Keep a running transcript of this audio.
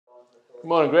Good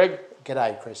morning, Greg.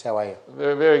 G'day, Chris. How are you?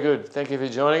 Very, very good. Thank you for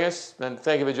joining us, and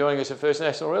thank you for joining us at First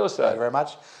National Real Estate. Thank you very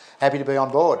much. Happy to be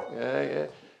on board. Yeah.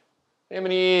 How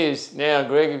many years now,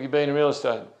 Greg, have you been in real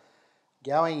estate?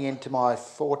 Going into my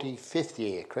 45th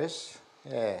year, Chris.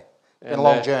 Yeah, it's been a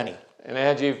long journey. And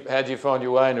how'd you find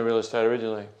your way into real estate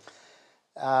originally?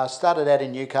 Started out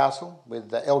in Newcastle with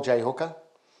LJ Hooker.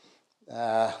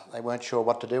 They weren't sure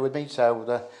what to do with me,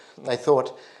 so they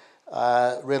thought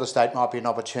real estate might be an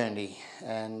opportunity,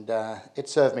 and it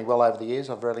served me well over the years.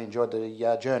 I've really enjoyed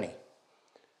the journey.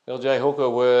 LJ Hooker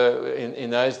were, in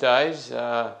those days,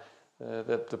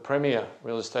 the premier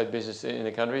real estate business in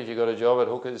the country. If you got a job at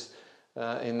Hooker's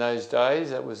in those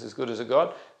days, that was as good as it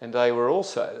got. And they were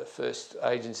also the first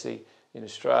agency in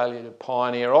Australia to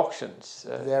pioneer auctions.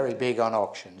 Very big on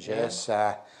auctions, yes.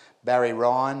 Barry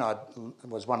Ryan, I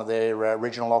was one of their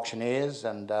original auctioneers,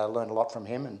 and learned a lot from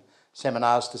him, and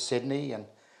seminars to Sydney, and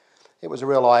it was a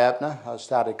real eye-opener. I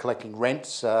started collecting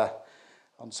rents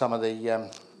on some of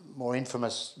the more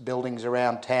infamous buildings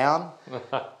around town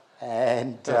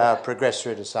and progressed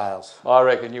through to sales. I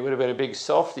reckon you would have been a big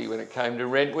softie when it came to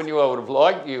rent, wouldn't you? I would have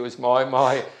liked you as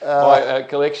my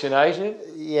collection agent.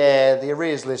 Yeah, the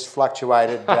arrears list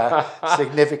fluctuated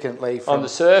significantly. On the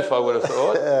surf, I would have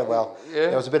thought.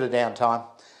 There was a bit of downtime.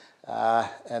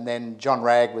 And then John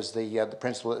Ragg was the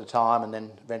principal at the time, and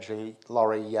then eventually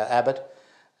Laurie Abbott,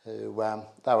 who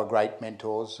they were great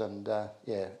mentors, and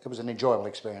it was an enjoyable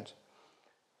experience.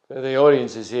 For the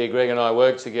audiences here, Greg and I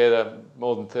worked together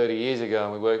more than 30 years ago,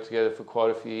 and we worked together for quite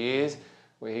a few years,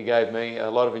 where he gave me a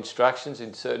lot of instructions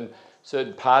in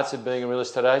certain parts of being a real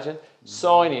estate agent.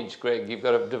 Signage, Greg, you've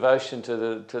got a devotion to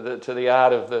the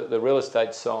art of the real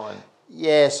estate sign.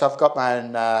 Yes, I've got my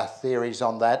own theories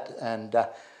on that, and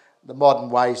the modern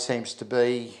way seems to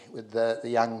be, with the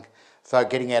young folk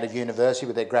getting out of university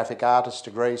with their graphic artist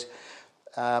degrees,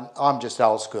 I'm just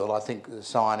old school. I think the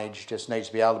signage just needs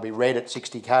to be able to be read at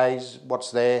 60 k's,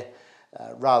 what's there,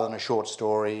 rather than a short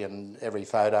story and every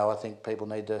photo. I think people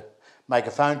need to make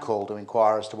a phone call to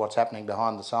inquire as to what's happening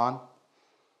behind the sign.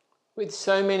 With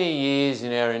so many years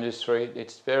in our industry,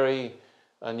 it's very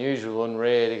unusual and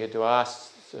rare to get to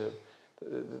ask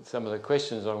some of the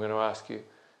questions I'm going to ask you.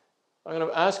 I'm going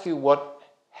to ask you what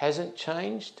hasn't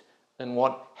changed and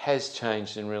what has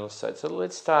changed in real estate. So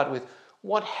let's start with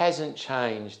what hasn't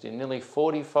changed in nearly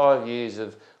 45 years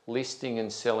of listing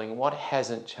and selling. What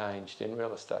hasn't changed in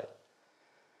real estate?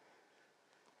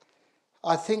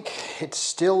 I think it's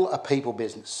still a people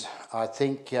business. I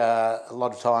think a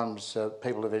lot of times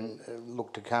people have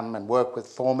looked to come and work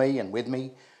for me and with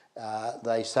me.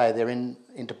 They say they're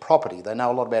into property. They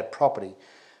know a lot about property.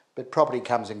 But property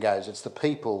comes and goes. It's the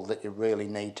people that you really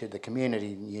need to, the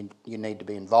community you need to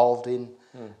be involved in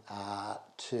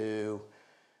to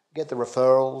get the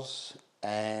referrals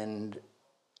and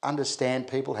understand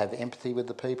people, have empathy with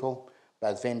the people,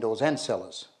 both vendors and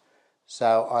sellers.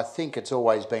 So I think it's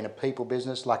always been a people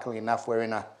business. Luckily enough, we're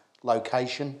in a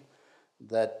location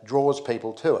that draws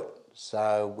people to it.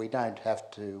 So we don't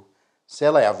have to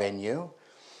sell our venue,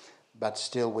 but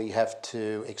still we have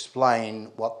to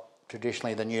explain what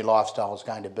traditionally the new lifestyle is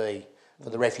going to be for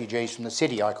the refugees from the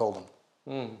city, I call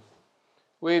them.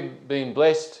 We've been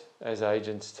blessed as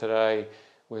agents today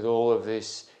with all of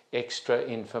this extra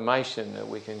information that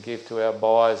we can give to our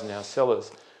buyers and our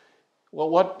sellers. Well,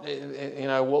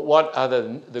 what are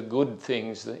the good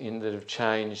things that have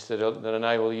changed that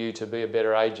enable you to be a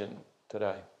better agent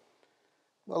today?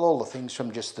 Well, all the things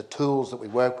from just the tools that we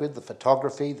work with, the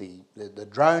photography, the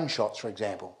drone shots, for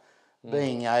example.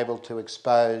 Being able to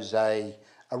expose a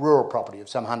rural property of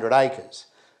some 100 acres,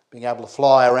 being able to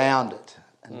fly around it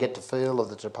and get the feel of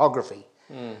the topography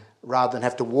rather than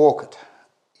have to walk it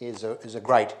is a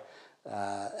great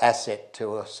asset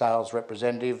to a sales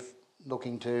representative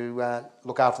looking to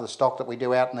look after the stock that we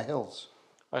do out in the hills.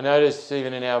 I notice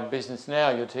even in our business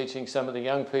now, you're teaching some of the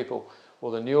young people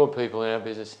or the newer people in our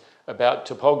business about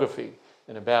topography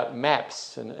and about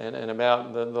maps and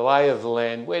about the lay of the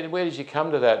land. Where did you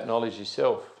come to that knowledge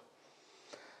yourself?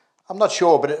 I'm not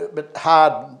sure, but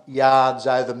hard yards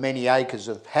over many acres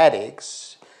of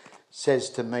paddocks says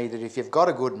to me that if you've got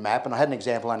a good map, and I had an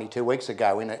example only 2 weeks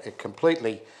ago in a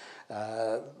completely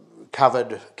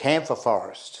covered camphor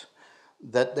forest,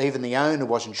 that even the owner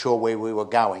wasn't sure where we were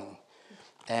going.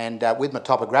 And with my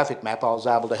topographic map, I was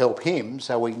able to help him.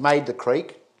 So we made the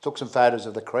creek, took some photos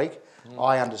of the creek.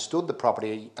 I understood the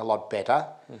property a lot better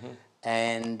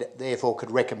and therefore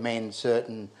could recommend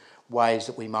certain ways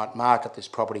that we might market this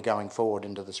property going forward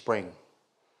into the spring.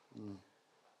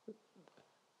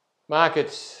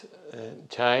 Markets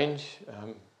change,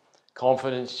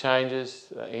 confidence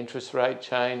changes, interest rate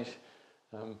change.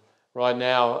 right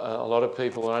now a lot of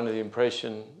people are under the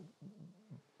impression,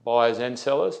 buyers and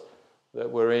sellers, that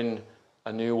we're in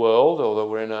a new world, or that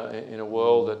we're in a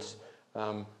world that's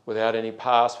without any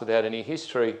past, without any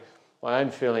history. My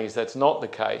own feeling is that's not the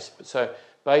case. So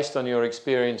based on your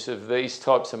experience of these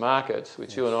types of markets,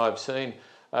 which you and I have seen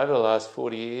over the last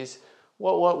 40 years,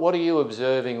 what are you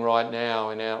observing right now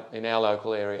in our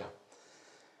local area?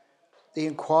 The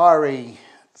inquiry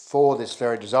for this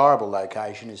very desirable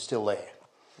location is still there.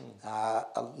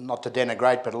 Not to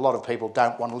denigrate, but a lot of people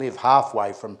don't want to live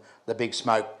halfway from the big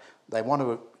smoke. They want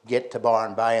to get to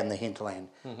Byron Bay and the hinterland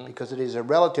because it is a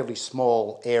relatively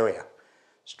small area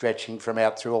stretching from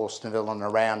out through Alstonville and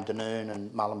around Dunoon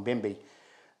and Mullumbimby.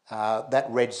 That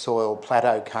red soil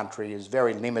plateau country is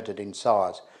very limited in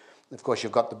size. Of course,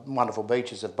 you've got the wonderful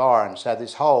beaches of Byron, so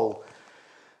this whole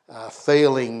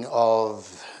feeling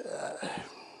of,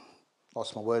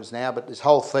 lost my words now, but this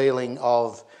whole feeling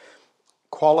of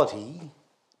quality,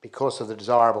 because of the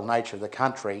desirable nature of the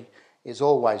country, is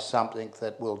always something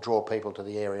that will draw people to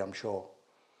the area, I'm sure.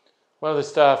 One of the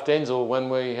staff, Denzel, when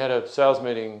we had a sales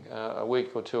meeting a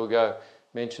week or two ago,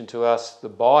 mentioned to us the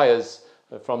buyers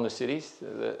from the cities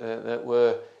that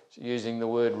were using the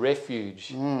word refuge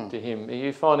to him. Are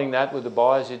you finding that with the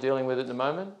buyers you're dealing with at the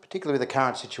moment? Particularly with the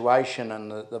current situation and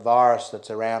the virus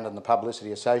that's around and the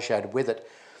publicity associated with it,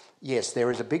 yes, there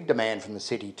is a big demand from the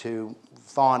city to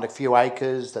find a few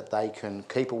acres that they can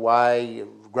keep away,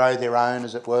 grow their own,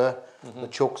 as it were, the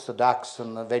chooks, the ducks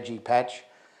and the veggie patch.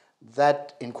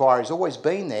 That inquiry's always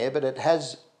been there, but it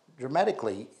has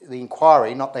dramatically, the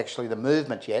inquiry, not actually the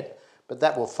movement yet, but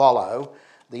that will follow.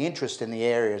 The interest in the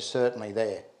area is certainly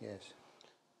there, yes.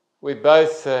 We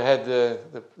both had the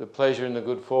pleasure and the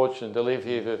good fortune to live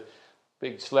here for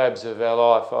big slabs of our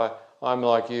life. I'm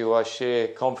like you, I share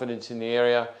confidence in the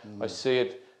area. I see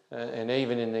it, and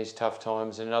even in these tough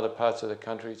times and in other parts of the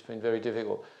country, it's been very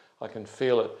difficult. I can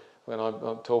feel it when I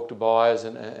talk to buyers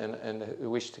and who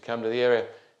wish to come to the area.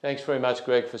 Thanks very much,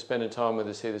 Greg, for spending time with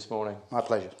us here this morning. My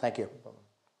pleasure. Thank you.